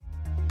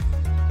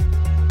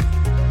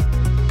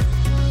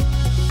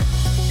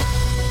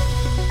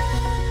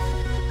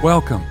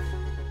Welcome.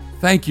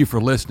 Thank you for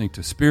listening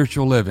to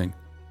Spiritual Living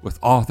with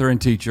author and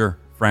teacher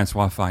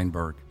Francois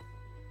Feinberg.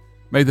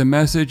 May the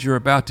message you're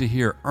about to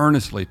hear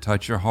earnestly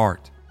touch your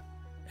heart,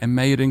 and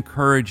may it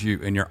encourage you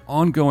in your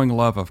ongoing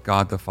love of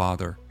God the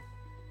Father,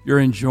 your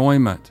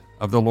enjoyment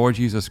of the Lord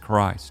Jesus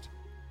Christ,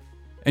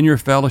 and your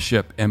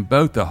fellowship in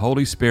both the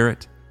Holy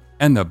Spirit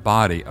and the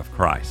body of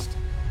Christ.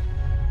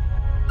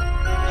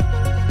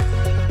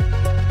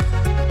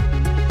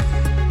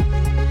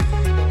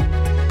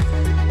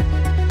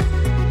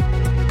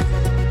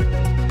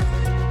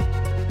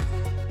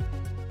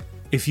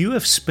 If you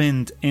have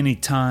spent any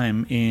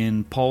time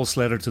in Paul's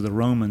letter to the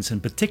Romans,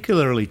 and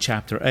particularly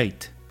chapter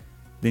 8,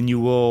 then you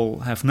will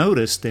have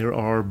noticed there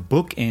are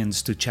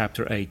bookends to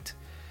chapter 8.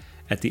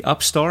 At the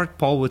upstart,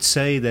 Paul would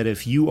say that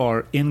if you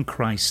are in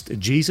Christ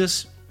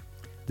Jesus,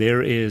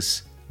 there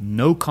is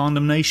no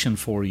condemnation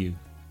for you.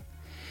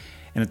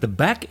 And at the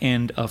back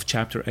end of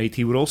chapter 8,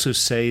 he would also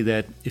say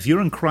that if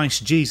you're in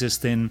Christ Jesus,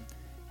 then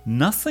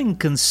nothing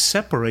can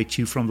separate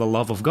you from the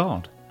love of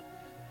God.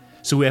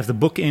 So we have the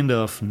bookend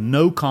of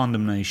no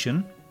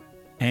condemnation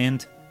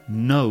and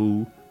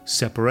no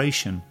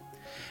separation.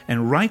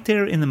 And right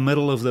there in the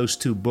middle of those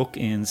two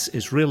bookends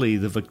is really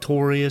the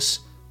victorious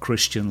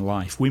Christian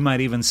life. We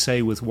might even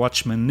say with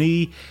Watchman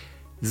Nee,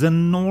 the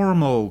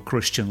normal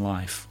Christian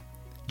life.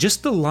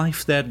 Just the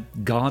life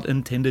that God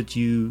intended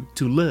you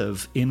to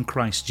live in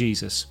Christ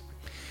Jesus.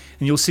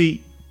 And you'll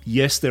see,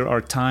 yes, there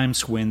are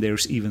times when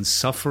there's even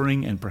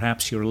suffering and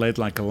perhaps you're led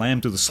like a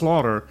lamb to the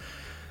slaughter.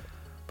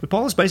 But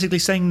Paul is basically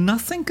saying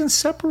nothing can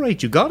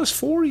separate you. God is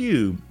for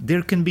you.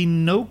 There can be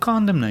no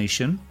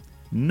condemnation,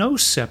 no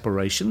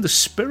separation. The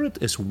Spirit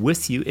is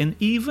with you. And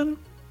even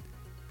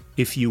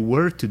if you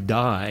were to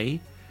die,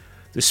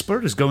 the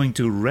Spirit is going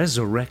to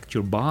resurrect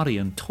your body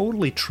and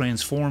totally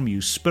transform you,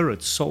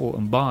 spirit, soul,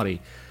 and body.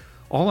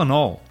 All in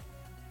all,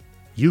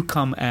 you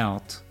come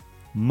out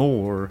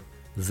more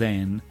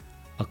than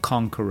a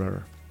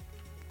conqueror.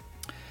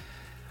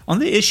 On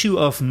the issue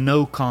of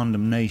no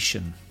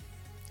condemnation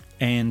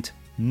and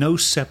no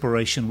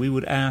separation, we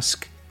would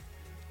ask,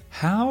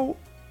 how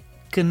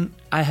can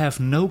I have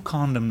no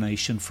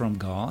condemnation from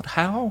God?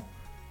 How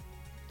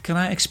can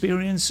I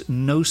experience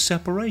no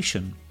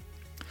separation?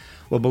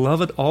 Well,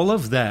 beloved, all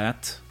of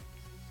that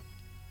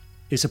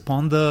is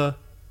upon the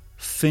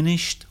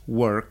finished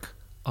work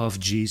of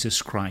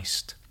Jesus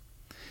Christ.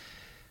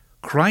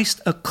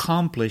 Christ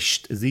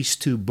accomplished these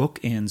two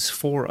bookends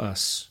for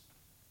us.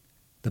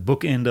 The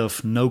bookend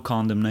of no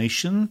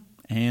condemnation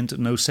and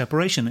no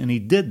separation. And he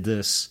did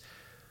this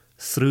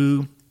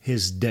through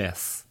his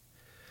death,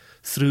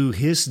 through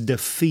his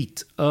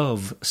defeat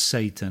of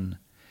Satan,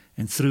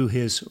 and through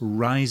his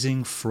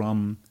rising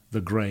from the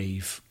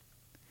grave.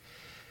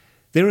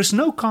 There is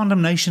no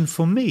condemnation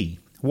for me.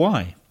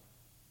 Why?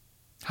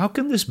 How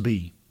can this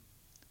be?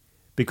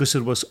 Because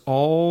it was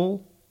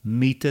all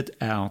meted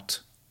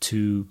out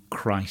to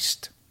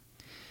Christ.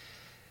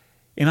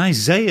 In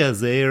Isaiah,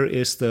 there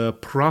is the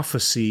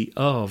prophecy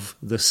of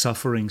the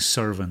suffering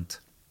servant.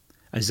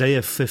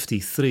 Isaiah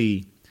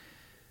 53,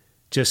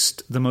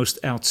 just the most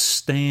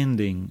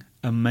outstanding,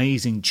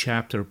 amazing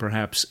chapter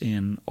perhaps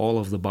in all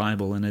of the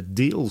Bible, and it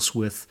deals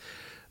with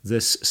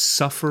this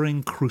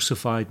suffering,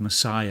 crucified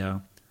Messiah,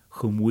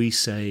 whom we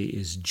say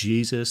is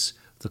Jesus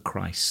the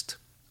Christ.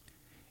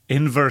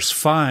 In verse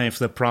 5,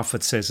 the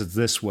prophet says it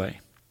this way,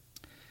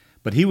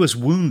 "But he was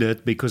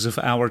wounded because of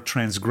our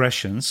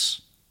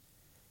transgressions,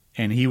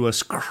 and he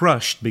was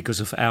crushed because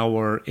of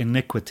our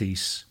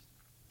iniquities.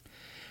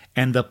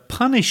 And the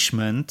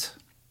punishment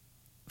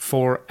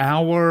for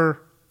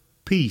our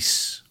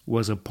peace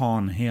was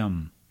upon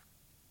him,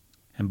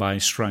 and by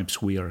his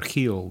stripes we are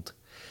healed."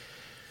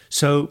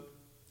 So,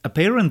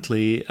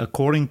 apparently,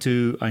 according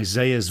to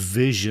Isaiah's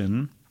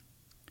vision,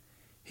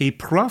 he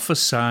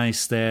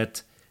prophesies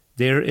that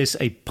there is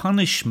a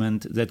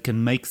punishment that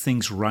can make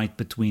things right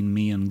between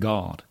me and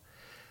God.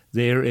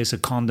 There is a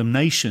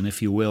condemnation,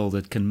 if you will,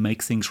 that can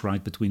make things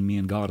right between me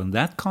and God. And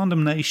that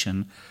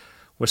condemnation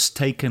was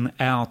taken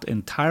out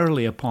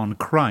entirely upon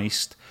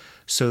Christ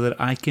so that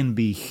I can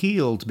be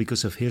healed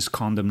because of his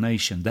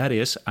condemnation. That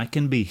is, I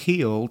can be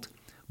healed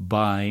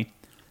by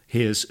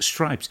his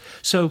stripes.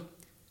 So,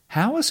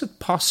 how is it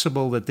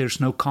possible that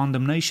there's no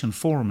condemnation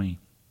for me?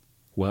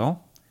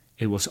 Well,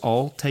 it was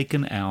all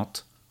taken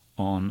out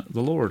on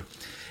the Lord.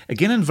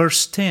 Again in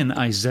verse 10,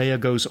 Isaiah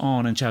goes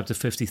on in chapter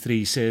 53,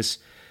 he says,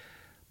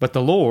 "But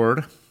the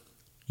Lord,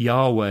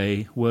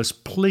 Yahweh, was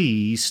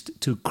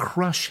pleased to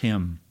crush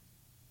him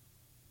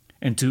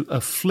and to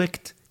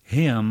afflict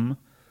him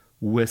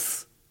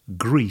with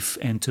grief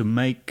and to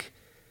make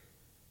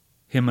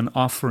him an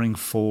offering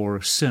for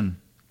sin."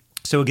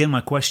 So again, my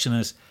question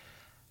is,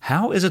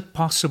 how is it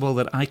possible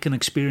that I can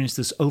experience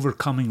this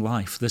overcoming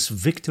life, this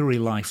victory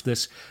life,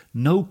 this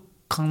no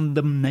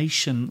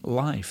condemnation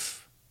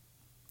life?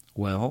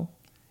 Well,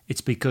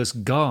 it's because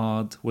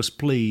God was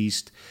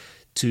pleased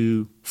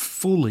to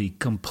fully,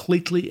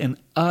 completely, and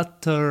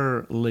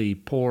utterly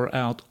pour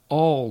out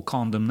all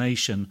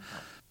condemnation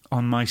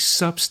on my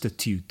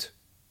substitute,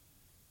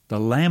 the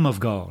Lamb of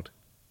God,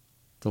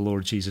 the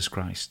Lord Jesus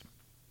Christ.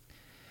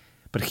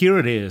 But here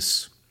it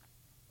is,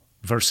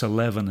 verse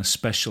 11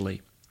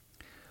 especially.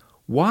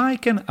 Why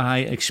can I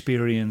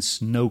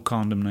experience no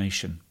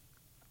condemnation?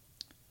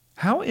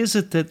 How is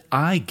it that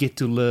I get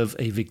to live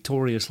a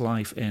victorious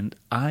life and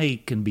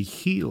I can be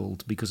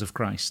healed because of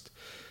Christ?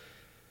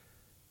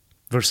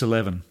 Verse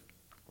 11.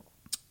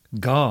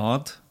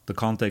 God, the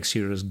context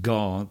here is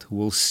God,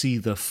 will see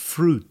the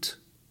fruit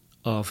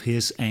of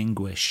his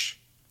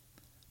anguish,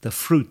 the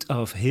fruit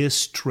of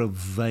his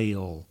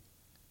travail,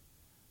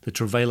 the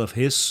travail of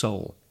his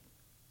soul,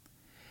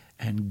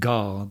 and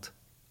God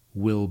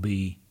will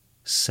be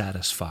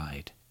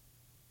satisfied.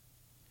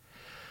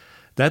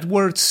 That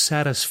word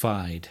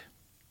satisfied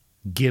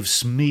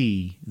gives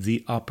me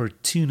the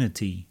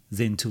opportunity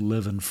then to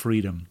live in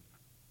freedom.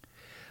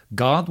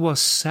 God was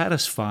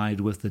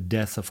satisfied with the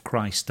death of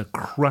Christ, the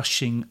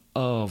crushing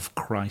of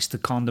Christ, the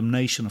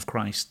condemnation of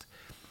Christ.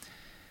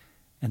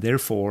 And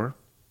therefore,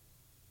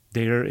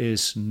 there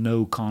is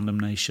no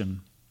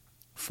condemnation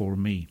for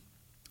me.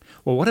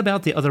 Well, what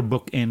about the other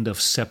bookend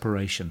of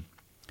separation?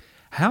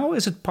 How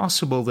is it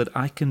possible that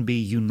I can be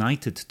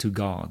united to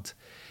God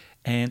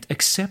and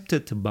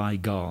accepted by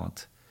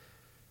God?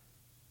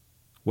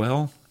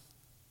 Well,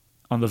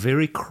 on the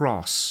very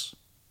cross,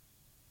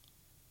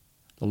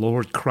 the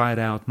Lord cried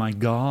out, my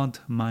God,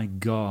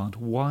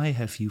 why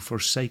have you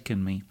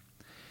forsaken me?"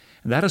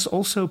 And that is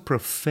also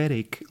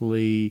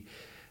prophetically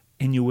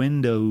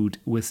innuendoed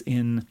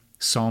within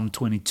Psalm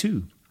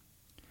 22.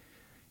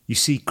 You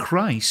see,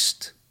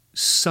 Christ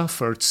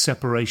suffered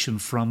separation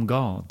from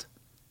God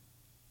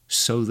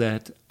so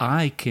that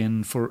I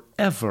can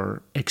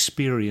forever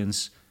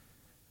experience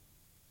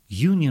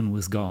union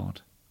with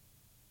God,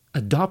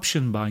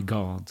 adoption by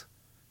God,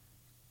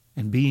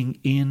 and being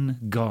in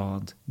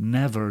God,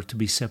 never to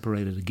be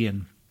separated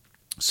again.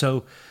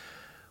 So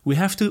we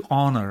have to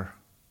honor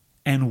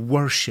and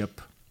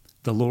worship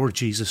the Lord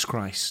Jesus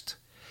Christ,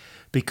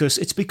 because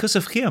it's because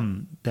of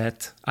Him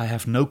that I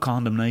have no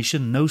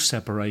condemnation, no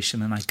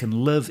separation, and I can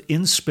live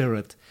in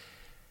spirit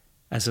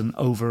as an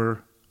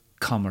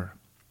overcomer.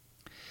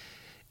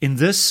 In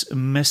this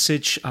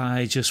message,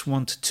 I just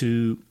want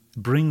to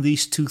bring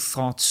these two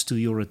thoughts to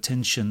your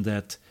attention,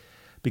 that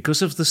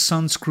because of the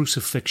Son's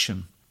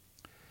crucifixion,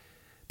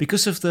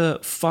 because of the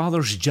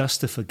Father's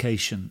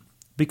justification,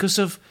 because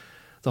of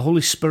the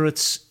Holy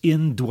Spirit's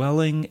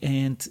indwelling,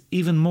 and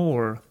even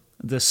more,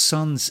 the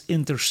Son's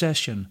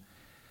intercession,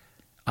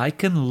 I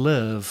can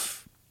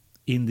live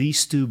in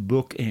these two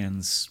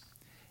bookends,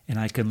 and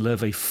I can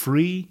live a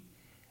free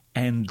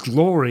and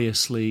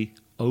gloriously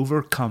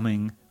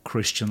overcoming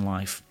Christian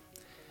life.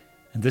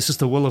 And this is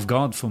the will of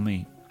God for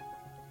me,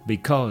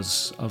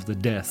 because of the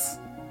death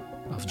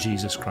of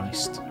Jesus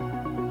Christ.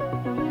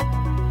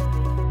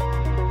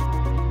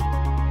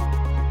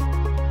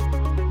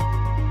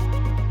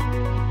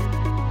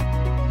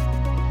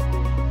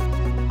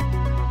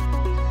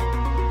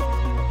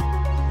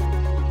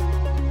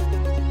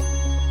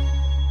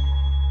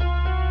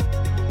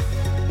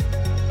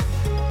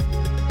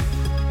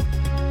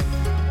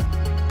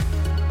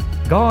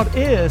 God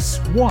is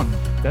one.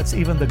 That's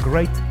even the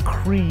great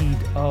creed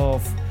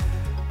of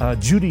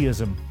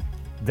Judaism,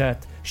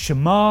 that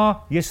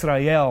Shema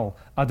Yisrael,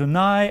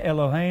 Adonai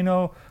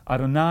Eloheinu,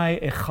 Adonai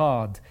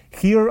Echad.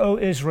 Hear, O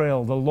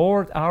Israel, the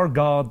Lord our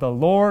God, the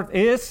Lord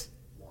is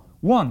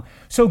one.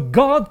 So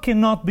God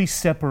cannot be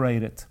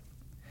separated.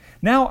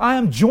 Now I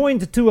am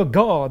joined to a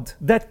God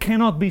that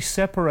cannot be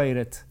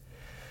separated.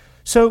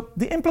 So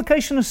the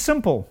implication is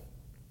simple.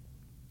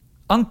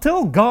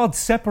 Until God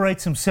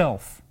separates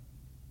Himself,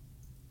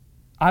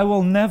 I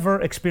will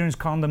never experience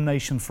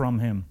condemnation from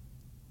Him.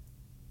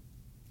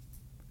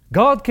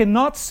 God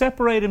cannot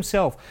separate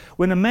Himself.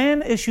 When a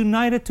man is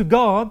united to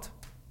God,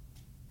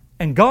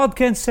 and God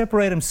can't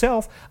separate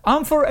Himself,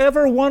 I'm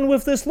forever one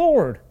with this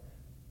Lord.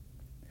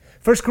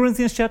 1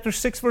 Corinthians chapter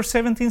 6, verse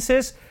 17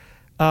 says,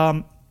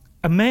 a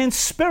man's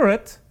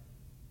spirit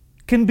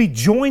can be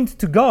joined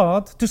to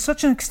God to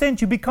such an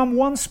extent you become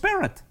one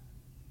spirit.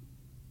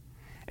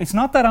 It's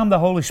not that I'm the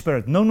Holy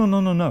Spirit.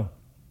 No.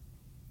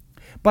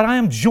 But I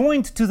am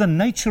joined to the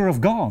nature of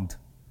God.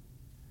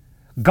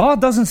 God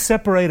doesn't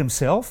separate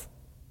Himself.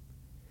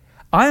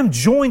 I am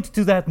joined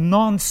to that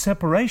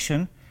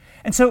non-separation.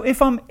 And so if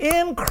I'm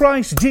in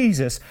Christ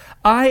Jesus,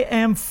 I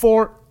am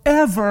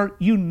forever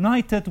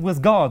united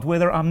with God,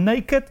 whether I'm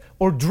naked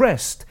or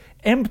dressed,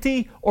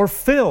 empty or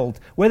filled,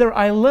 whether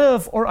I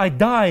live or I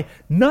die,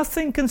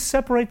 nothing can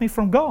separate me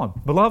from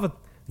God. Beloved,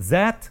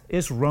 that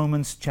is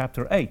Romans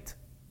chapter 8.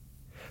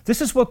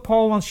 This is what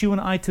Paul wants you and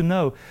I to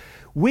know.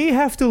 We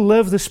have to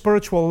live the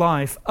spiritual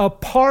life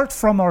apart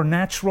from our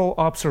natural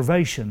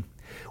observation.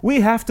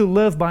 We have to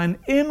live by an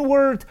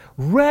inward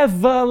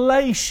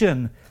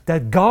revelation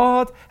that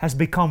God has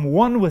become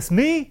one with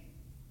me.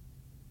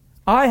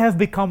 I have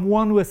become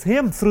one with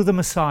Him through the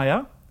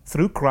Messiah,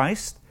 through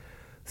Christ,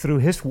 through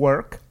His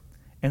work,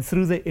 and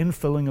through the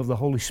infilling of the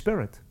Holy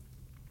Spirit.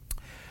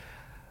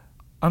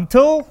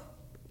 Until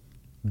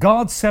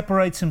God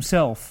separates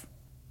Himself,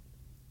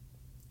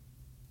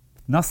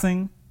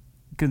 nothing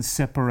can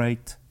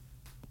separate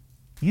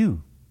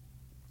you.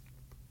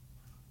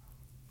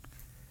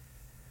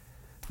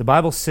 The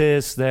Bible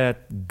says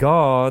that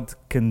God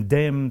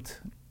condemned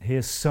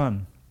His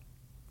Son.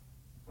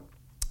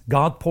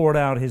 God poured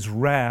out His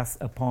wrath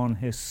upon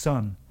His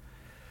Son.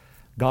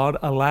 God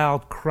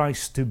allowed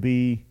Christ to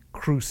be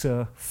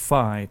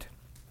crucified.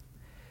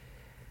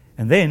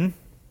 And then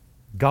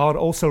God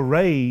also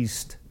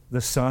raised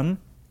the Son,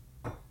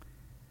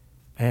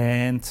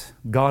 and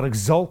God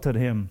exalted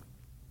Him.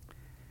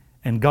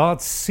 And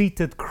God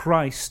seated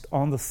Christ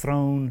on the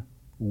throne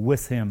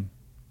with Him.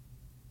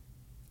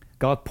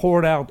 God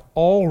poured out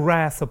all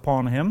wrath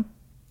upon Him.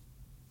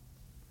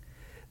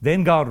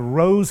 Then God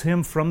rose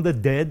Him from the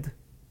dead.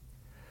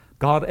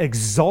 God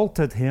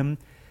exalted Him,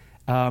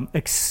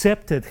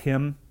 accepted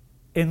Him,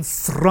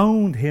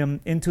 enthroned Him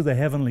into the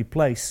heavenly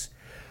place.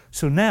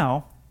 So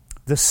now,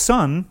 the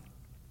Son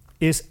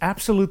is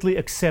absolutely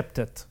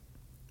accepted.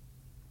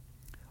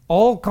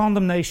 All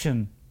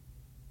condemnation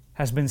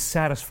has been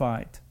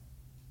satisfied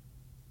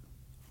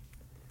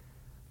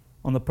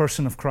on the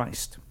person of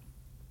Christ.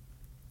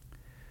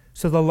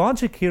 So the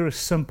logic here is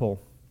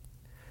simple,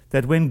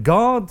 that when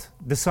God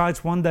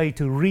decides one day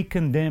to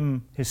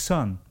re-condemn His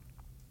Son,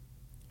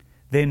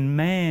 then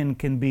man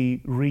can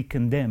be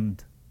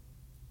re-condemned.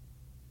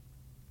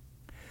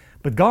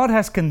 But God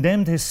has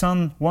condemned His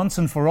Son once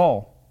and for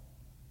all.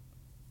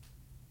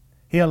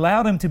 He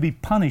allowed Him to be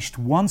punished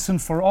once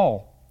and for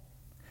all.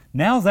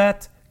 Now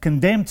that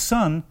condemned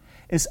Son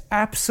is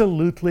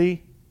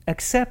absolutely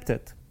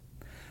accepted.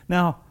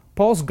 Now,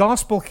 Paul's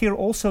gospel here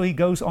also, he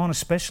goes on,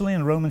 especially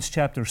in Romans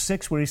chapter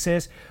 6, where he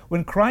says,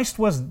 when Christ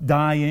was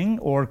dying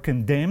or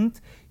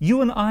condemned,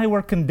 you and I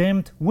were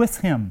condemned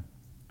with Him.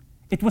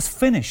 It was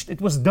finished.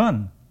 It was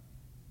done.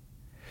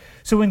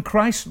 So when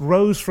Christ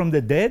rose from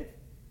the dead,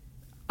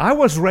 I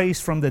was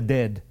raised from the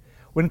dead.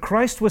 When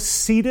Christ was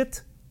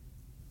seated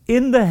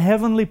in the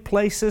heavenly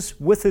places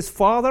with His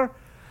Father,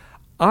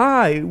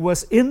 I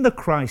was in the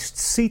Christ,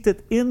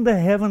 seated in the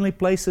heavenly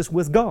places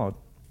with God.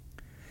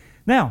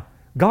 Now,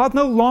 God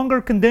no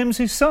longer condemns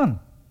His Son.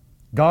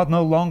 God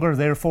no longer,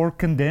 therefore,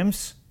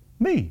 condemns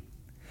me.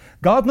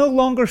 God no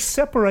longer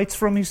separates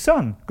from His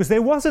Son, because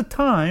there was a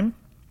time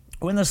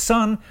when the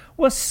Son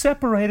was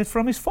separated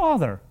from His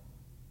Father.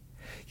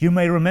 You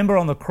may remember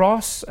on the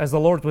cross, as the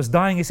Lord was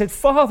dying, He said,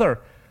 Father,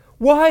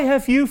 why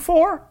have you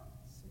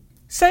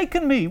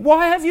forsaken me?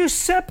 Why have you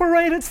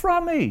separated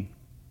from me?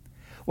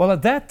 Well,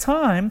 at that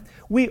time,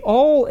 we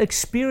all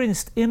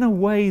experienced, in a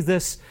way,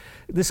 this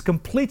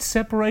complete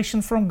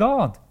separation from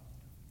God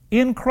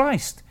in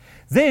Christ.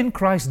 Then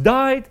Christ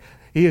died,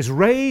 He is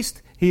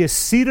raised, He is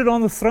seated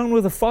on the throne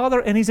with the Father,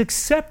 and He's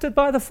accepted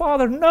by the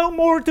Father, no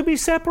more to be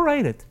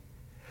separated.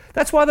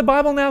 That's why the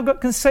Bible now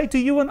can say to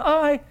you and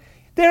I,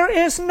 there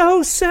is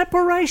no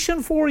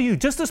separation for you.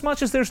 Just as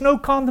much as there's no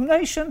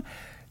condemnation,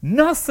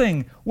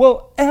 nothing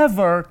will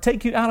ever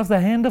take you out of the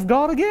hand of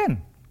God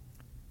again.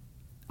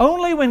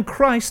 Only when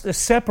Christ is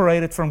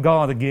separated from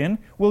God again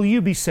will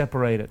you be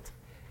separated.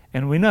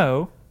 And we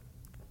know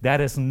that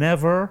is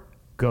never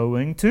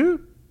going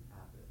to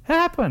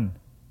happen.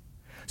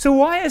 So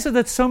why is it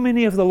that so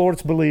many of the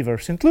Lord's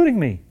believers, including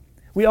me,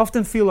 we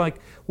often feel like,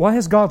 why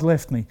has God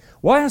left me?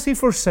 Why has He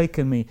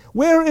forsaken me?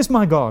 Where is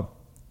my God?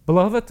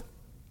 Beloved,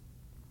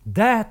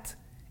 that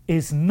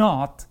is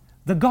not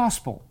the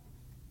gospel.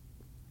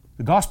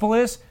 The gospel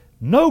is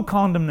no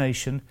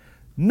condemnation,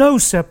 no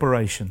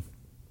separation.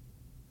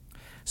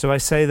 So I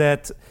say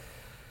that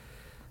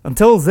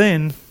until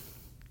then,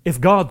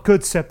 if God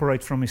could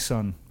separate from His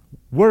Son,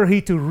 were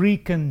He to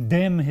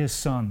re-condemn His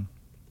Son,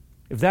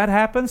 if that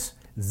happens,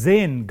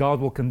 then God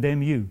will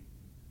condemn you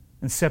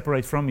and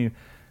separate from you.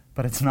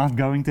 But it's not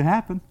going to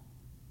happen.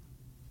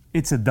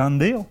 It's a done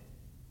deal.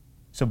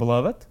 So,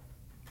 beloved,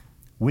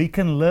 we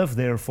can live,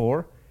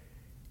 therefore,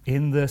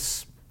 in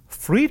this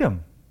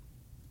freedom.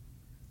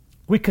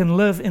 We can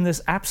live in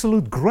this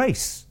absolute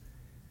grace,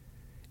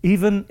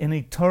 even in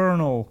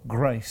eternal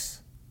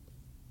grace.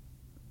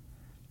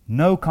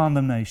 No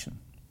condemnation,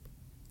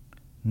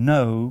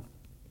 no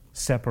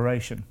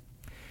separation.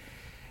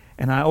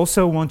 And I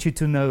also want you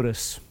to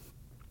notice,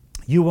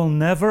 you will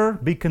never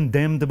be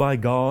condemned by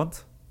God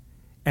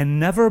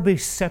and never be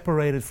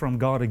separated from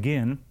God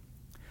again,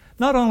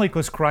 not only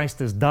because Christ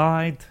has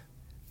died,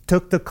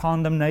 took the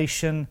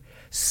condemnation,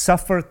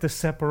 suffered the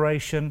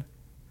separation,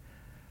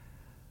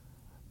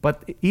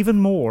 but even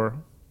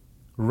more,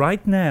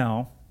 right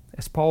now,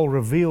 as Paul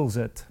reveals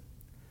it,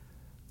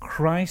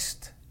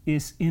 Christ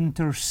is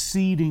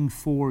interceding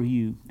for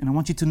you. And I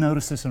want you to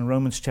notice this in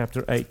Romans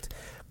chapter 8.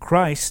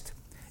 Christ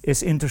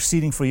is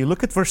interceding for you.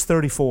 Look at verse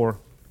 34.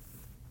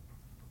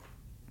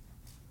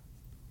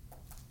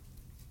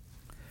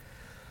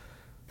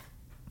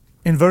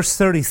 In verse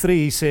 33,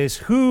 he says,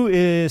 who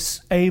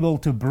is able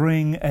to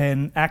bring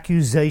an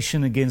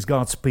accusation against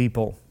God's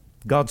people,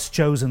 God's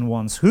chosen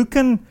ones? Who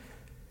can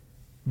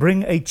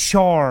bring a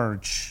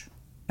charge,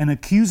 an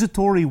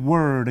accusatory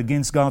word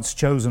against God's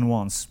chosen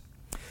ones?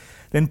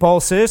 Then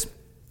Paul says,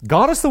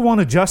 God is the one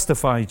who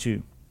justified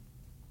you.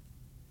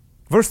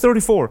 Verse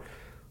 34,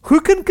 who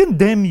can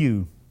condemn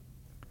you?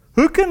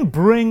 Who can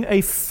bring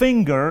a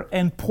finger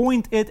and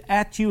point it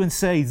at you and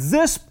say,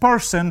 this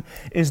person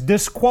is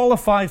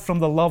disqualified from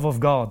the love of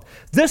God?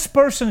 This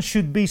person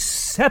should be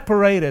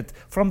separated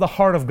from the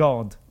heart of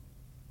God.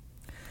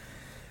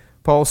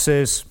 Paul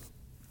says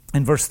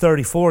in verse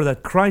 34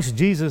 that Christ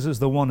Jesus is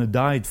the one who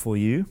died for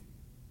you.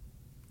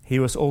 He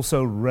was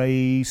also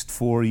raised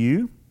for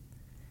you.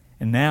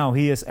 And now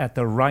He is at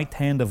the right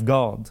hand of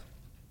God.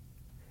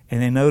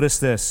 And then notice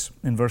this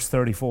in verse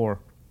 34.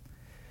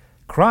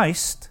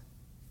 Christ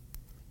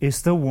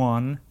is the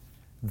one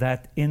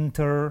that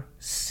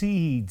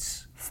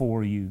intercedes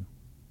for you.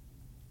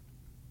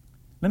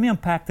 Let me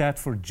unpack that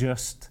for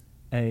just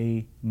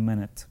a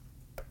minute.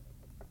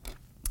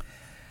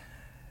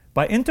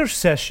 By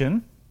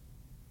intercession,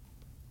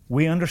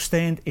 we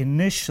understand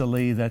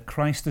initially that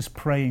Christ is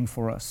praying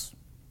for us.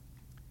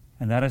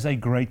 And that is a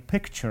great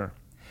picture.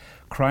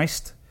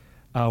 Christ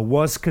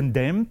was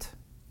condemned.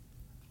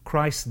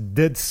 Christ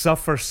did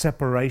suffer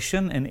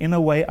separation, and in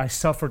a way I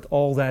suffered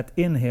all that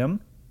in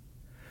Him.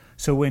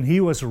 So when He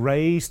was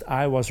raised,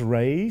 I was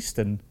raised,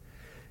 and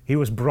He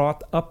was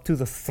brought up to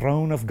the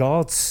throne of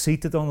God,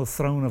 seated on the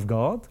throne of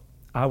God.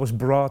 I was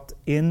brought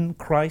in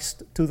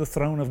Christ to the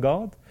throne of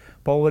God.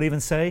 Paul would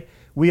even say,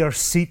 we are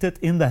seated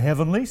in the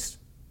heavenlies.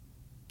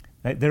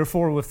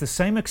 Therefore, with the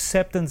same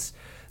acceptance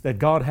that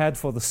God had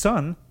for the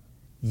Son,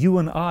 you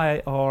and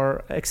I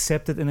are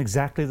accepted in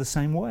exactly the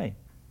same way.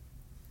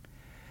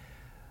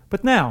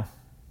 But now,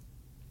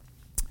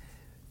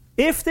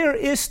 if there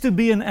is to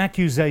be an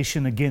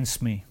accusation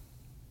against me,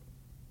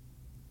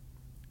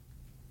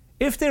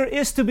 if there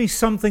is to be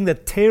something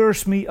that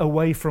tears me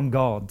away from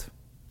God,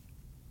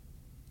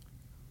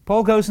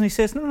 Paul goes and he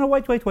says, no,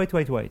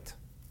 wait.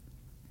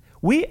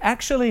 We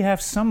actually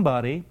have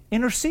somebody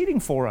interceding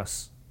for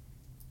us.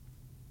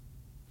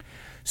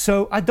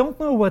 So I don't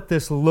know what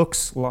this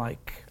looks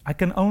like. I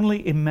can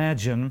only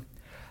imagine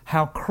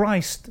how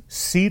Christ,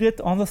 seated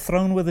on the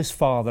throne with His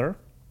Father,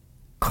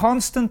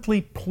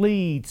 constantly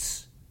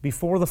pleads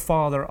before the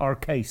Father our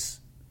case.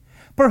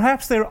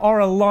 Perhaps there are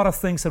a lot of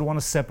things that want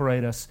to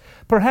separate us.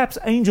 Perhaps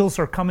angels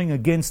are coming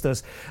against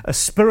us.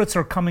 Spirits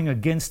are coming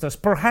against us.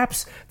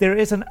 Perhaps there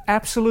is an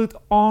absolute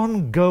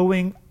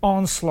ongoing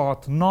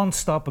onslaught,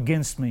 non-stop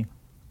against me.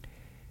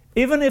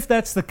 Even if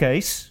that's the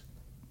case,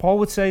 Paul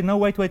would say, no,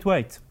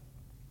 wait.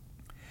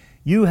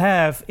 You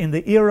have in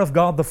the ear of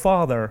God the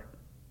Father,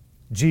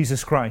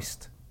 Jesus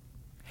Christ.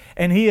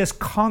 And He is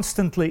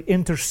constantly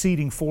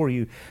interceding for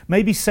you.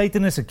 Maybe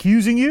Satan is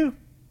accusing you.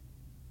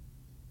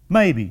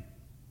 Maybe.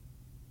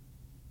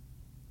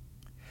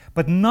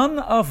 But none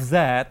of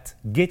that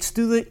gets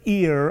to the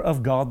ear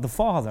of God the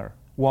Father.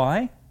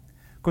 Why?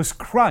 Because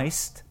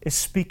Christ is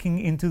speaking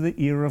into the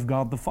ear of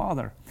God the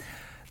Father.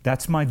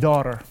 That's my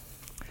daughter.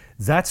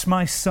 That's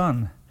my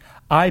son.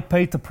 I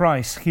paid the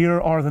price. Here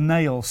are the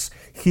nails.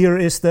 Here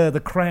is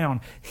the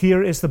crown.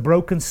 Here is the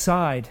broken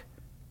side.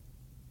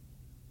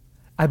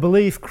 I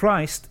believe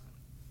Christ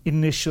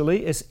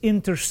initially is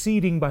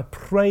interceding by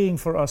praying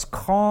for us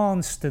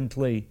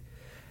constantly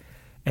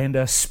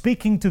and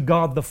speaking to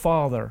God the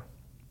Father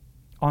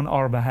on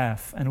our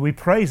behalf. And we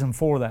praise Him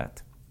for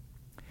that.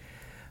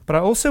 But I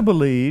also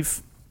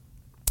believe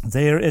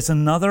there is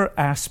another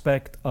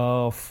aspect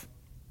of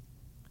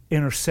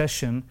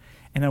intercession,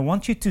 and I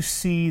want you to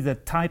see the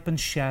type and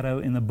shadow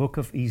in the book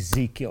of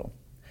Ezekiel.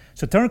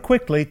 So turn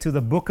quickly to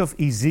the book of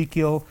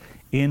Ezekiel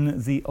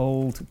in the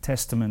Old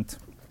Testament.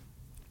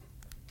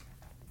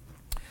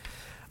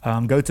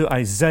 Go to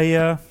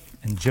Isaiah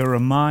and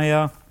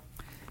Jeremiah,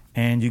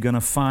 and you're going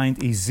to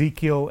find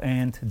Ezekiel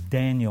and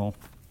Daniel.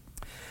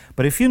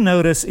 But if you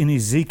notice in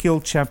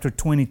Ezekiel chapter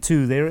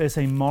 22, there is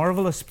a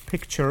marvelous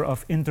picture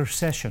of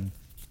intercession.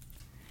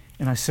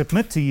 And I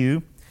submit to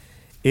you,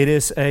 it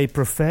is a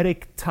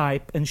prophetic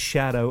type and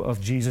shadow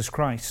of Jesus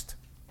Christ.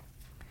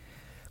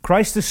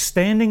 Christ is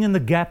standing in the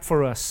gap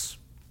for us.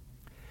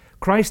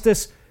 Christ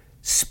is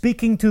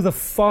speaking to the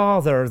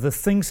Father the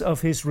things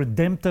of His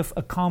redemptive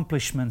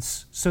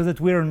accomplishments so that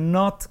we are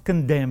not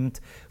condemned,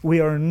 we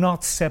are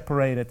not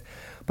separated.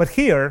 But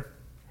here,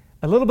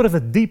 a little bit of a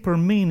deeper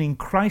meaning,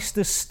 Christ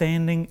is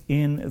standing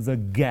in the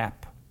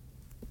gap.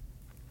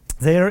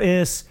 There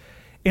is,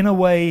 in a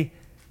way,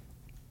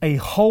 a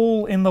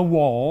hole in the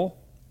wall,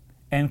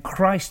 and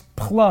Christ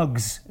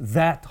plugs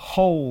that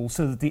hole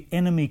so that the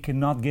enemy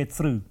cannot get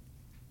through.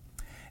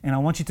 And I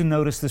want you to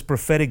notice this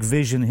prophetic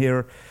vision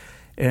here,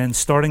 and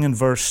starting in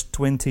verse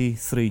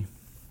 23.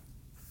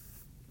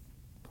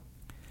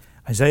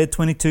 Isaiah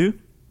 22,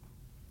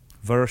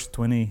 verse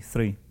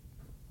 23.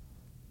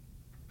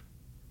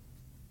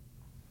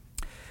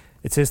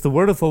 It says, "The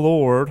word of the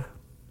Lord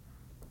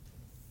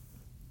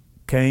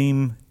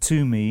came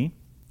to me,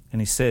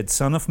 and He said,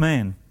 Son of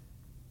man,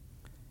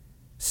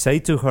 say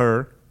to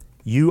her,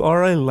 you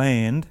are a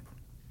land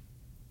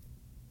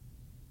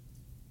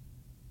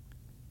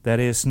that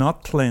is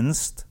not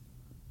cleansed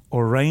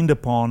or rained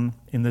upon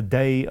in the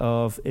day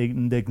of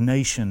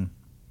indignation.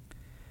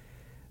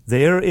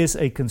 There is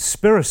a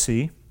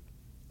conspiracy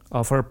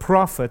of her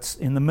prophets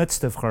in the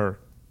midst of her,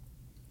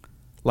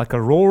 like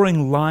a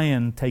roaring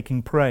lion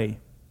taking prey.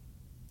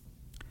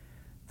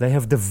 They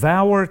have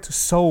devoured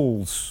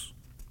souls.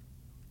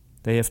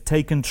 They have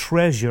taken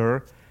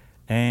treasure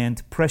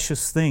and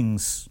precious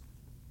things.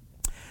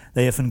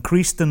 They have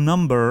increased the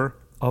number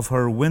of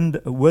her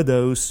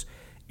widows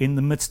in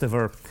the midst of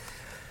her.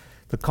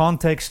 The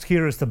context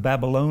here is the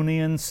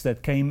Babylonians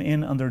that came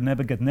in under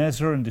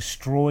Nebuchadnezzar and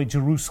destroyed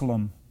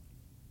Jerusalem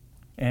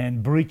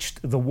and breached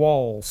the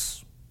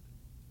walls.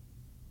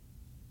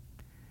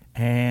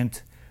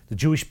 And the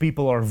Jewish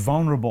people are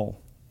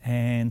vulnerable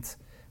and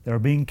they're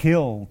being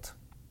killed.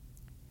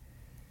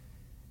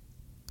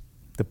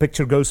 The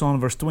picture goes on,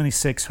 verse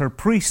 26, her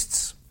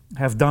priests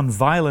have done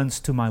violence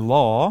to my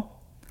law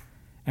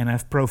and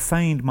have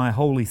profaned my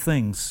holy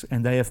things,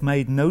 and they have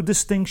made no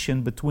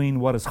distinction between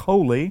what is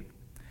holy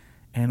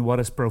and what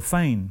is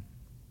profane.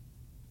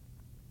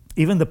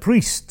 Even the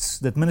priests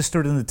that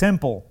ministered in the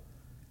temple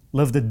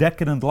lived a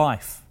decadent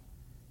life.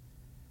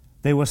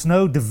 There was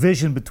no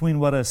division between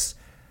what is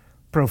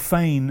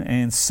profane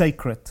and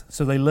sacred,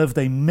 so they lived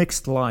a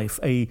mixed life,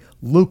 a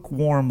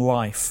lukewarm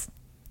life.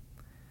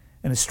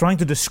 And it's trying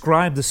to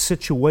describe the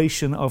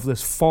situation of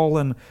this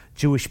fallen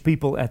Jewish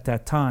people at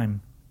that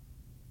time.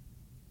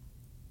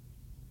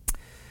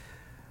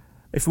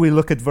 If we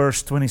look at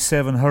verse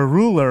 27, her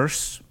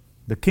rulers,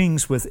 the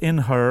kings within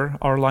her,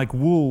 are like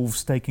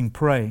wolves taking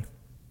prey.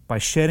 By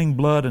shedding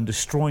blood and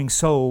destroying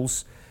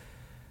souls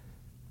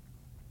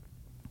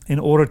in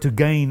order to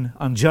gain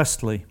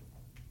unjustly.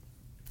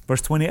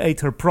 Verse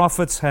 28, her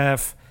prophets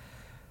have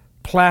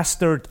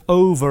plastered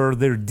over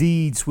their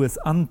deeds with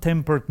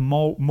untempered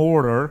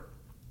mortar.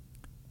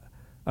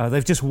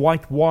 They've just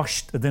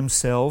whitewashed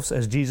themselves,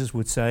 as Jesus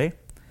would say.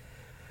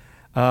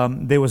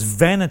 There was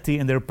vanity,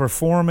 and they're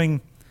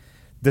performing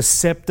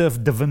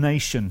deceptive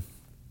divination.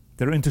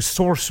 They're into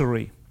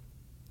sorcery.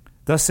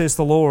 Thus says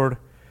the Lord.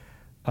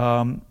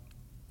 They're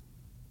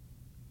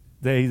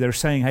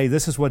saying, hey,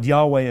 this is what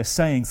Yahweh is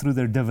saying through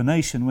their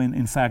divination, when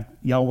in fact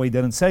Yahweh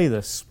didn't say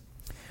this.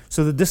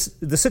 So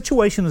the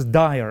situation is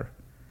dire.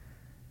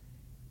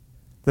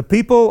 The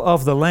people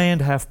of the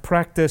land have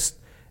practiced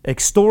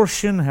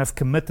extortion, have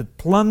committed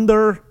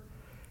plunder,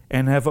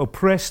 and have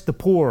oppressed the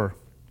poor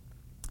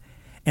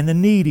and the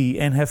needy,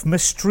 and have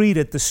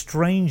mistreated the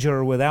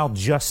stranger without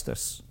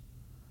justice.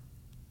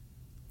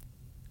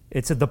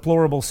 It's a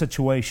deplorable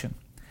situation.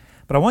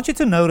 But I want you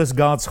to notice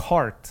God's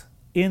heart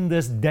in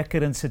this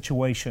decadent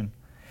situation.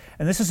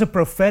 And this is a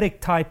prophetic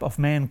type of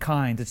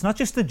mankind. It's not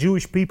just the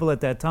Jewish people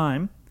at that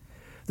time.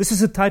 This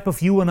is a type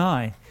of you and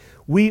I.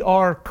 We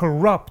are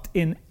corrupt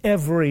in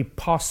every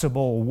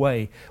possible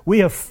way. We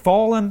have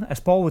fallen, as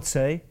Paul would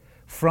say,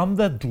 from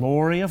the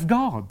glory of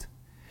God.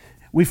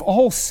 We've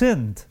all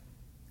sinned.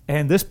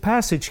 And this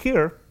passage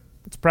here,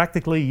 it's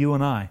practically you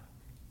and I.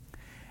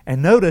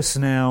 And notice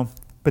now,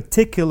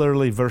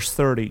 particularly verse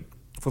 30,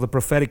 for the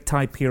prophetic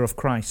type here of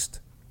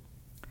Christ.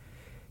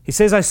 He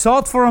says, I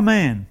sought for a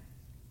man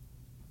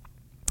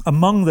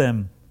among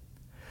them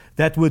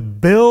that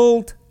would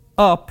build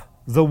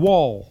up the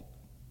wall.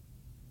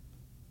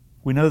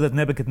 We know that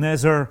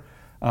Nebuchadnezzar,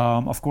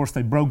 of course,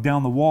 they broke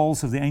down the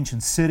walls of the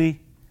ancient city.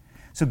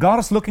 So God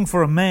is looking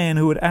for a man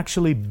who would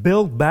actually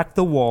build back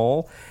the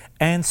wall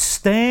and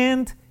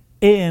stand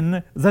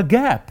in the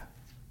gap.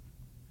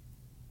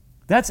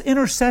 That's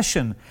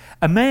intercession.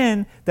 A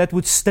man that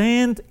would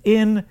stand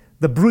in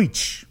the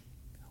breach.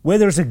 Where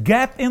there's a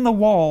gap in the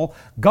wall,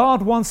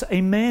 God wants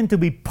a man to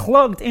be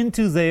plugged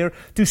into there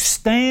to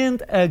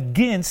stand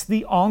against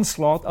the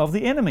onslaught of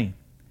the enemy.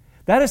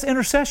 That is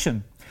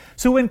intercession.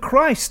 So when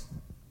Christ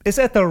is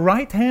at the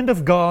right hand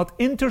of God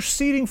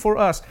interceding for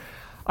us,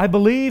 I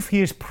believe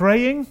He is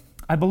praying.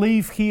 I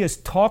believe He is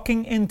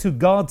talking into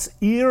God's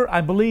ear.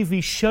 I believe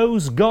He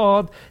shows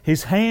God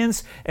His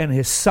hands and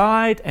His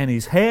side and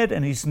His head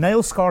and His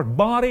nail-scarred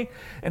body.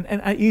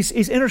 And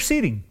he's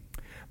interceding.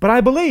 But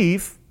I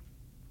believe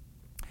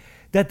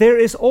that there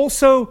is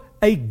also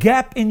a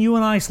gap in you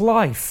and I's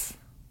life.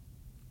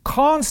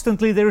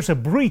 Constantly there's a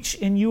breach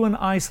in you and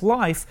I's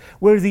life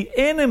where the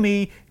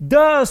enemy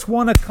does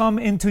want to come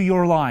into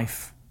your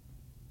life.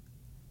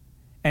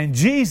 And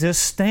Jesus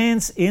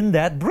stands in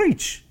that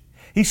breach.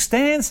 He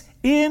stands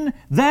in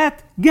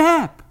that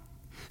gap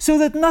so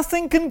that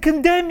nothing can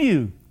condemn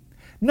you.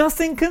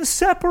 Nothing can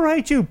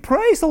separate you.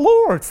 Praise the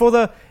Lord for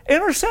the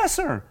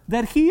intercessor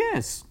that He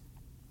is.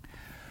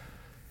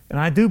 And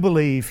I do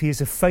believe He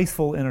is a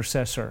faithful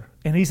intercessor.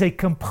 And He's a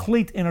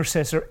complete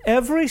intercessor.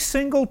 Every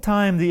single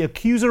time the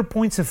accuser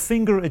points a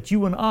finger at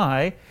you and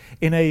I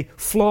in a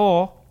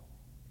flaw,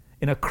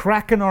 in a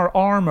crack in our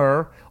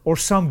armor, or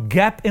some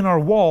gap in our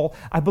wall,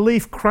 I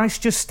believe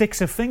Christ just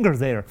sticks a finger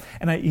there.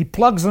 And He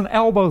plugs an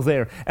elbow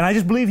there. And I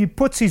just believe He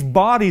puts His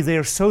body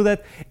there so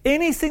that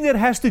anything that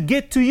has to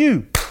get to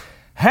you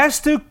has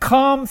to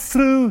come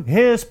through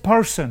His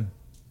person.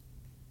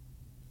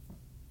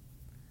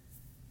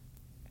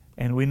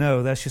 And we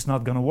know that's just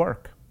not going to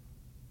work.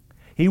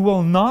 He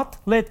will not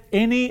let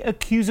any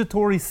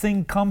accusatory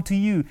thing come to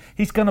you.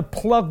 He's going to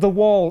plug the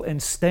wall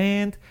and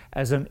stand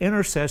as an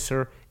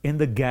intercessor in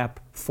the gap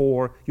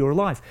for your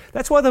life.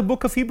 That's why the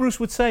book of Hebrews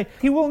would say,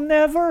 He will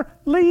never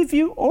leave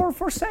you or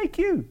forsake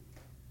you.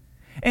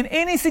 And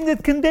anything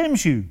that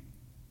condemns you,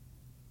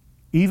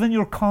 even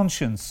your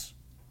conscience.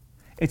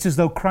 It's as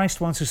though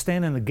Christ wants to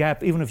stand in the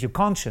gap, even of your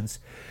conscience.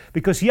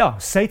 Because,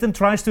 Satan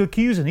tries to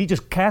accuse and he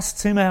just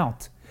casts him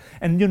out.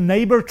 And your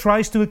neighbor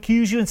tries to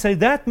accuse you and say,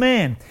 that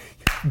man,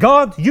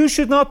 God, you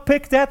should not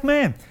pick that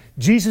man.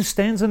 Jesus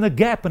stands in the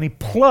gap and he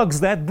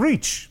plugs that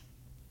breach.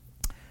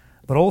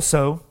 But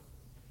also,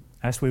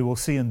 as we will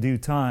see in due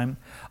time,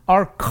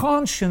 our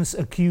conscience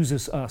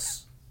accuses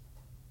us.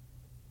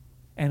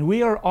 And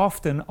we are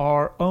often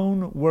our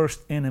own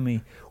worst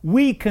enemy.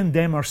 We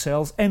condemn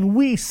ourselves and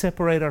we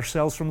separate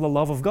ourselves from the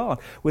love of God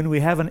when we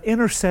have an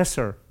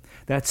intercessor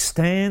that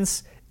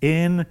stands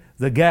in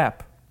the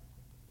gap.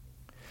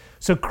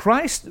 So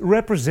Christ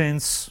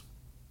represents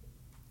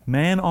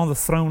man on the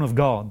throne of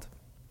God.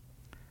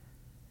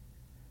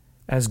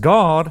 As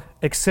God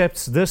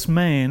accepts this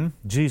man,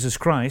 Jesus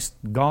Christ,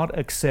 God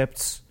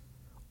accepts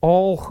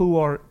all who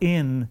are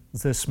in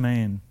this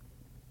man.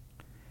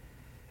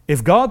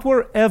 If God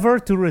were ever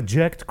to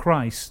reject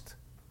Christ,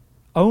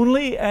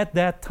 only at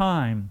that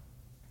time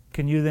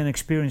can you then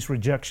experience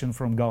rejection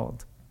from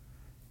God.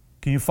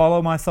 Can you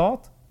follow my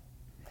thought?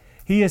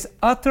 He is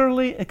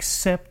utterly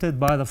accepted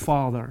by the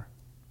Father.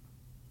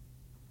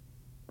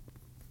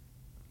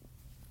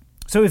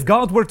 So if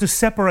God were to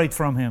separate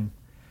from Him,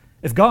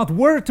 if God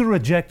were to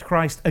reject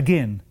Christ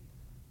again,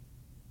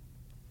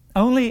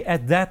 only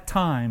at that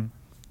time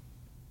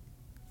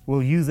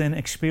will you then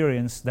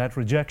experience that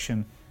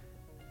rejection.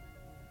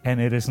 And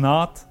it is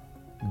not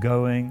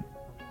going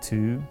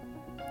to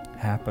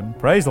happen.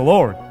 Praise the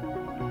Lord.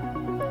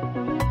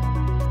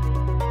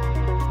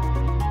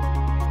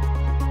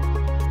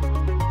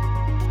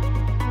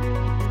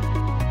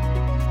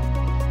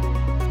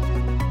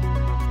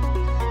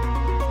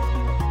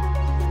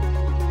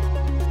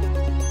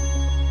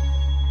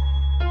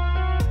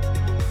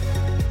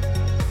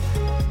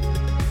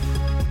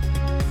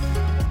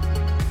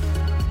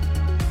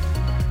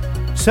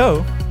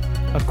 So,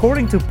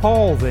 according to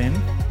Paul then,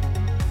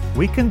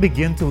 we can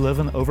begin to live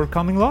an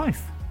overcoming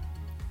life.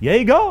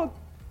 Yay, God!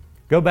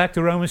 Go back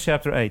to Romans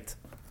chapter 8.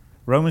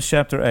 Romans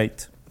chapter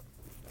 8.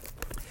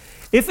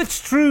 If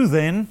it's true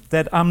then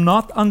that I'm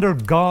not under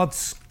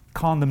God's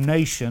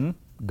condemnation,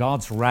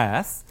 God's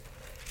wrath,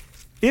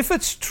 if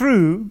it's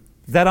true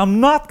that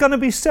I'm not going to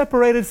be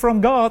separated from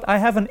God, I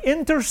have an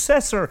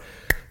intercessor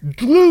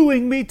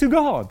gluing me to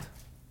God.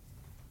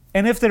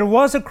 And if there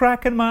was a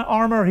crack in my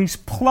armor, He's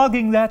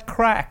plugging that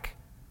crack.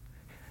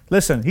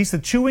 Listen, He's the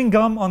chewing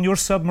gum on your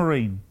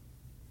submarine.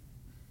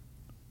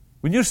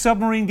 When your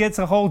submarine gets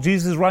a hole,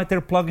 Jesus is right there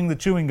plugging the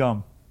chewing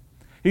gum.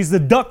 He's the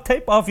duct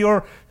tape of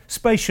your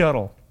space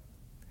shuttle.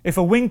 If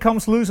a wing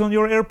comes loose on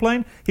your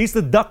airplane, He's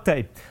the duct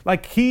tape.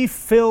 Like He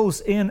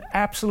fills in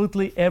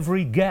absolutely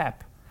every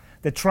gap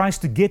that tries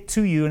to get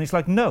to you. And He's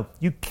like, no,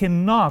 you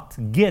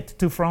cannot get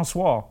to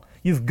Francois.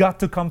 You've got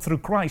to come through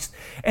Christ.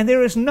 And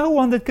there is no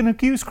one that can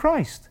accuse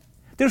Christ.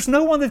 There's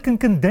no one that can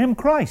condemn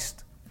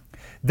Christ.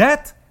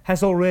 That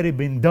has already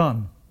been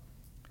done.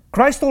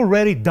 Christ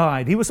already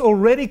died. He was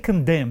already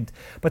condemned.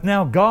 But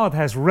now God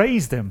has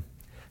raised Him.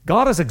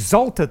 God has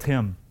exalted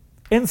Him,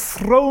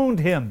 enthroned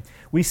Him.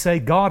 We say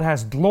God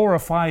has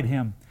glorified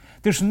Him.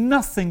 There's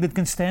nothing that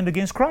can stand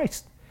against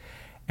Christ.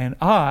 And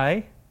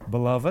I,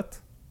 beloved,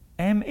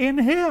 am in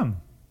Him.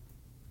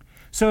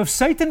 So if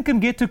Satan can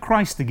get to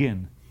Christ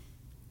again,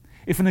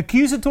 if an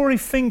accusatory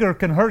finger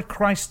can hurt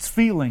Christ's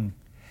feeling,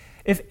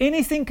 if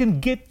anything can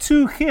get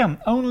to Him,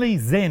 only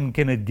then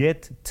can it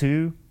get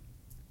to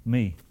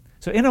me.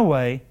 So in a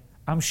way,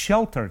 I'm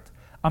sheltered.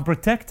 I'm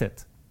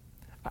protected.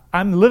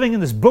 I'm living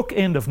in this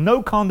bookend of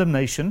no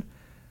condemnation,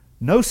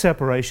 no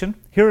separation.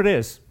 Here it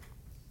is.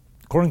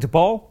 According to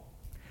Paul,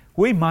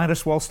 we might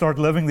as well start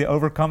living the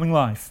overcoming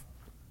life.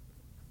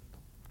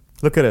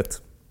 Look at it.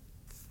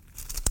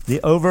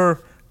 The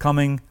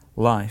overcoming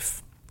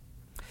life.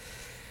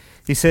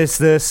 He says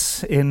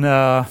this in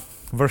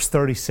verse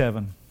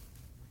 37.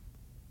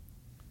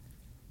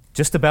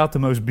 Just about the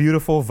most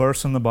beautiful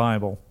verse in the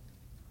Bible.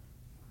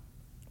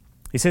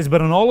 He says,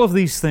 but in all of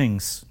these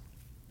things,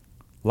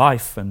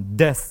 life and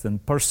death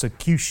and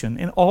persecution,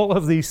 in all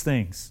of these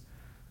things,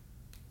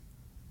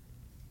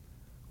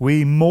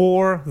 we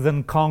more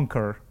than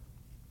conquer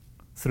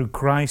through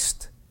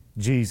Christ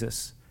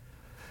Jesus,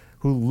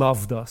 who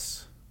loved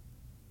us.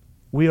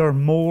 We are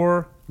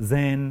more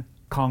than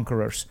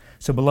conquerors.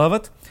 So,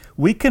 beloved,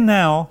 we can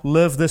now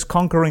live this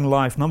conquering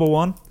life, number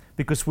one,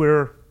 because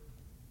we're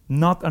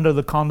not under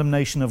the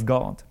condemnation of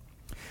God.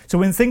 So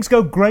when things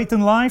go great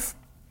in life,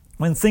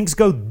 when things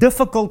go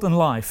difficult in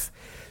life,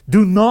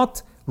 do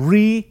not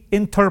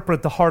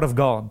reinterpret the heart of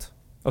God.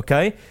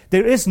 Okay?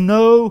 There is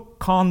no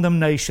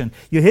condemnation.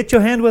 You hit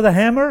your hand with a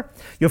hammer,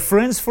 your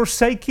friends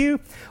forsake you,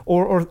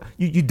 or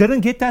you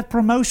didn't get that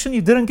promotion,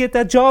 you didn't get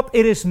that job.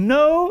 It is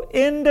no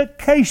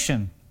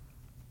indication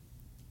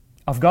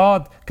of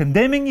God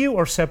condemning you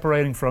or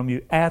separating from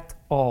you at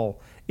all,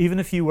 even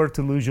if you were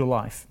to lose your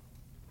life.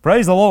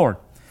 Praise the Lord.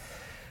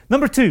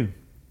 Number two,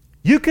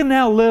 you can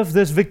now live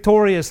this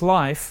victorious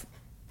life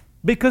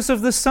because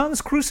of the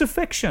Son's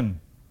crucifixion.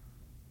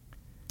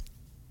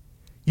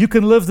 You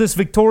can live this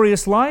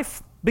victorious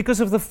life because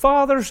of the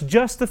Father's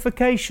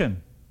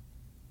justification.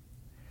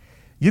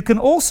 You can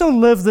also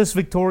live this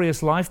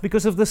victorious life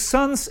because of the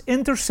Son's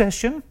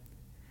intercession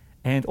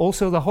and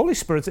also the Holy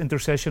Spirit's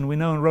intercession. We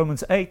know in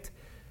Romans 8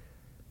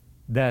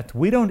 that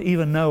we don't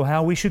even know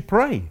how we should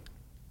pray.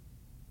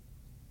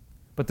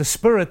 But the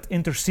Spirit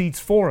intercedes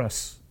for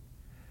us.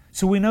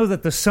 So we know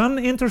that the Son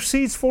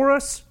intercedes for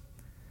us.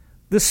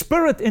 The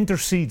Spirit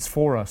intercedes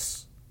for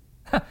us.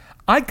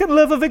 I can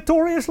live a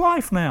victorious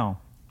life now.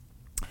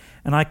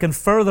 And I can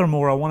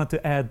furthermore, I wanted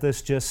to add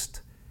this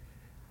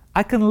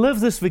I can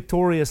live this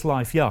victorious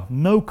life. Yeah,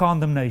 no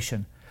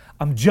condemnation.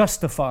 I'm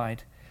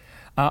justified.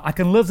 I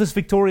can live this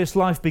victorious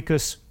life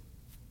because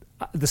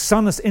the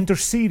Son is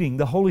interceding,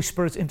 the Holy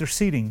Spirit's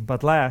interceding.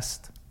 But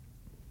last,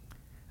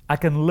 I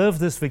can live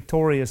this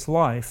victorious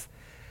life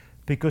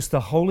because the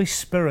Holy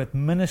Spirit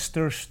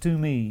ministers to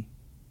me.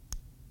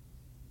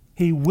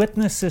 He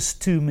witnesses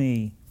to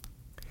me.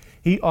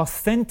 He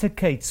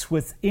authenticates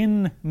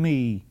within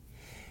me.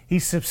 He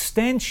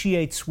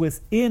substantiates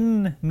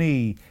within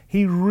me.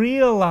 He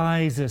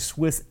realizes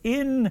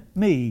within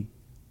me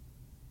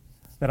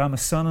that I'm a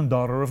son and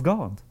daughter of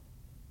God.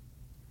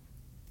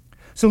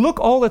 So look,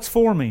 all that's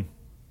for me.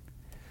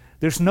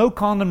 There's no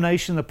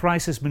condemnation. The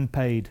price has been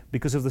paid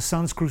because of the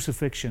Son's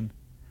crucifixion,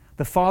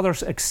 the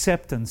Father's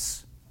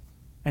acceptance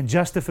and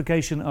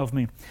justification of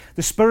me.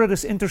 The Spirit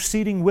is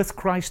interceding with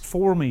Christ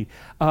for me.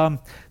 The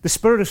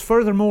Spirit is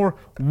furthermore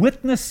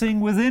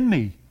witnessing within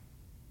me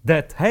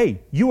that,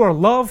 hey, you are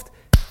loved,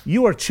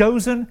 you are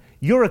chosen,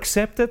 you're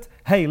accepted.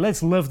 Hey,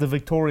 let's live the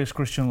victorious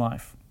Christian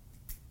life.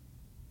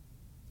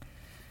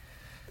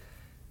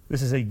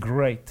 This is a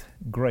great,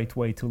 great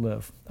way to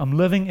live. I'm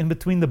living in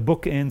between the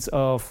bookends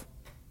of,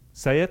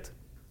 say it,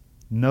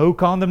 no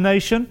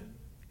condemnation,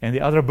 and the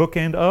other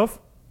bookend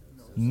of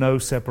no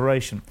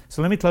separation.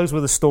 So let me close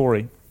with a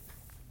story.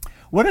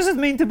 What does it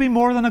mean to be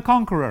more than a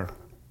conqueror?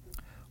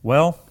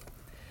 Well,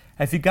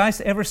 have you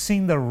guys ever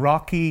seen the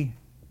Rocky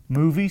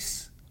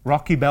movies?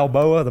 Rocky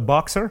Balboa, the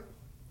boxer?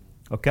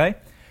 Okay?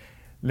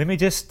 Let me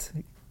just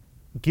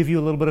give you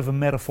a little bit of a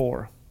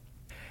metaphor.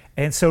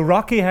 And so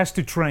Rocky has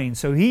to train.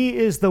 So he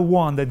is the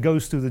one that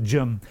goes to the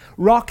gym.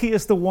 Rocky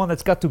is the one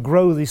that's got to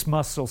grow these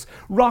muscles.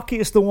 Rocky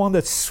is the one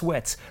that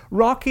sweats.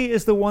 Rocky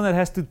is the one that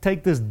has to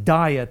take this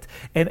diet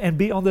and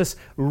be on this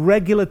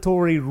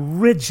regulatory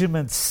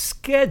regimen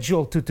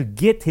schedule to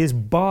get his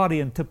body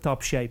in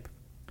tip-top shape.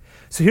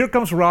 So here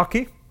comes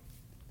Rocky.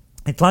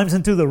 He climbs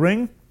into the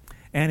ring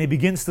and he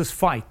begins this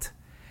fight.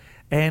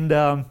 And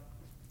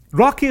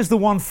Rocky is the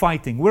one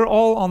fighting. We're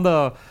all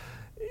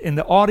in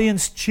the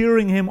audience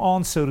cheering him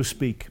on, so to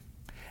speak.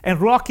 And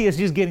Rocky is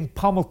just getting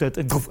pummeled,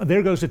 and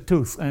there goes a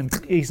tooth, and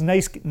his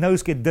nose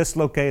gets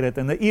dislocated,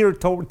 and the ear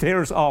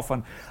tears off,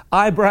 and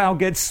eyebrow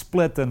gets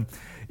split, and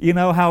you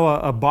know how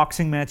a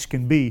boxing match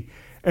can be.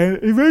 And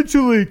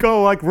eventually,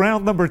 like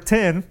round number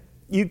 10,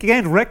 you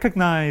can't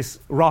recognize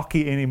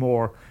Rocky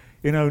anymore.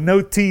 You know,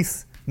 no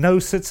teeth,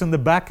 nose sits in the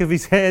back of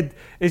his head.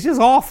 It's just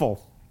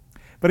awful.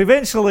 But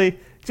eventually,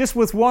 just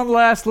with one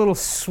last little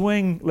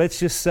swing, let's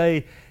just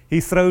say, he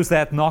throws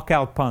that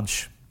knockout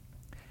punch.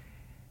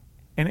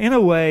 And in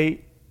a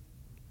way,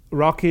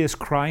 Rocky is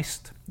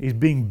Christ. He's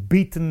being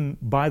beaten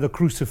by the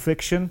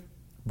crucifixion.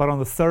 But on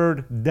the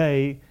third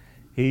day,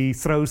 he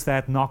throws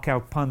that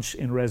knockout punch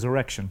in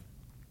resurrection.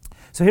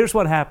 So here's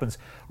what happens.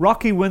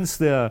 Rocky wins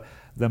the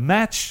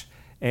match,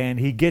 and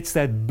he gets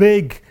that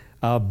big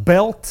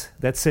belt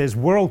that says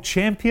world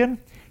champion,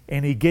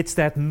 and he gets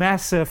that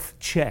massive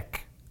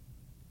check.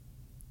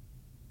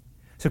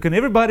 So can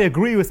everybody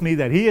agree with me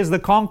that he is the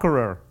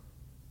conqueror?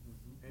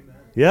 Amen.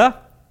 Yeah?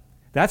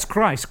 That's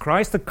Christ.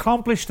 Christ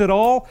accomplished it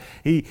all.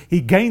 He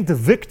gained the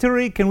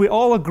victory. Can we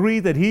all agree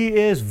that he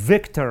is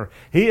victor?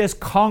 He is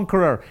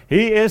conqueror.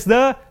 He is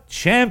the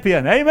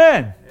champion.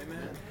 Amen.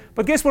 Amen.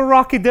 But guess what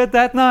Rocky did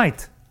that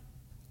night?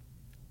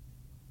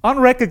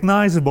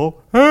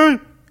 Unrecognizable. Hey!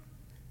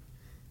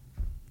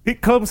 He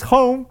comes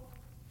home,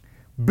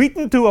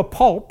 beaten to a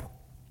pulp,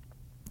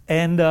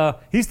 and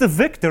he's the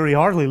victor. He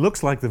hardly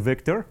looks like the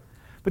victor.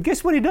 But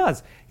guess what he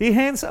does? He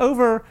hands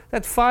over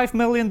that $5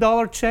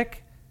 million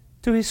check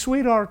to his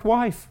sweetheart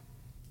wife.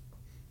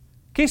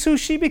 Guess who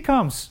she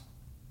becomes?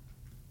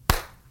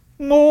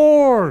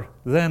 More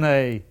than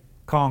a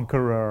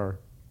conqueror.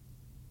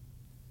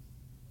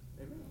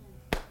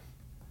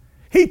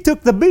 He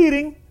took the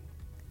beating,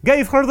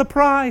 gave her the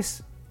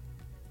prize.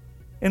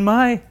 In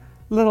my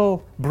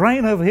little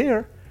brain over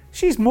here,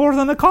 she's more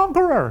than a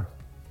conqueror.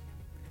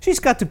 She's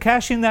got to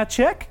cash in that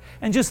check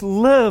and just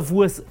live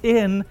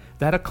within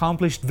that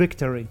accomplished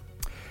victory.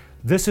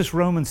 This is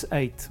Romans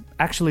 8.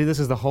 Actually, this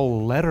is the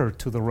whole letter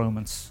to the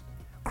Romans.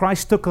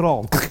 Christ took it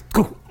all.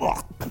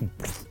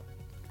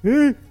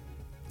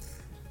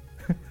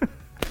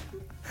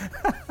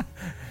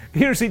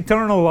 Here's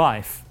eternal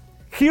life.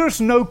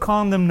 Here's no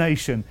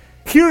condemnation.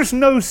 Here's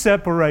no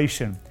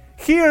separation.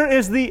 Here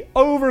is the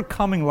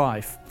overcoming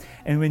life.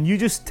 And when you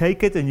just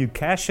take it and you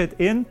cash it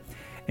in,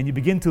 and you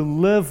begin to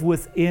live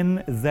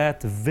within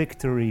that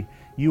victory,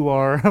 you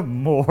are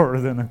more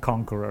than a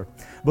conqueror.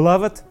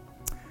 Beloved,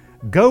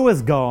 go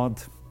with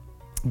God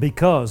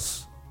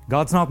because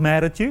God's not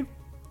mad at you.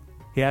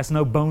 He has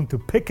no bone to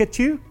pick at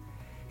you.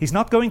 He's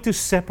not going to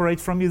separate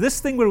from you. This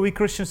thing where we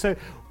Christians say,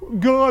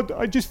 God,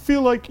 I just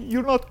feel like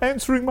you're not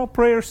answering my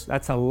prayers.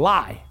 That's a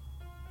lie.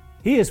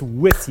 He is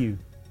with you.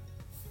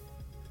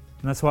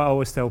 And that's why I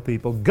always tell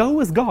people, go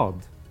with God,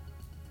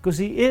 because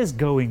He is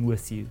going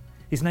with you.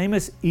 His name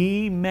is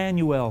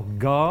Emmanuel,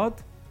 God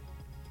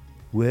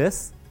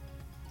with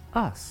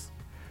us.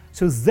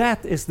 So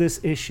that is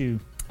this issue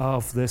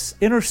of this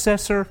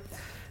intercessor,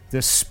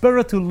 the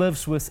Spirit who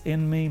lives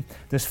within me,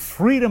 this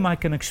freedom I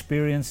can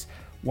experience.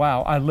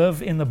 Wow, I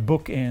live in the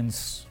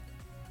bookends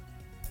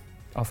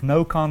of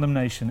no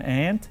condemnation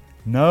and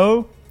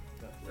no.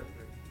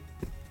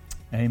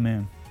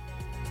 Amen.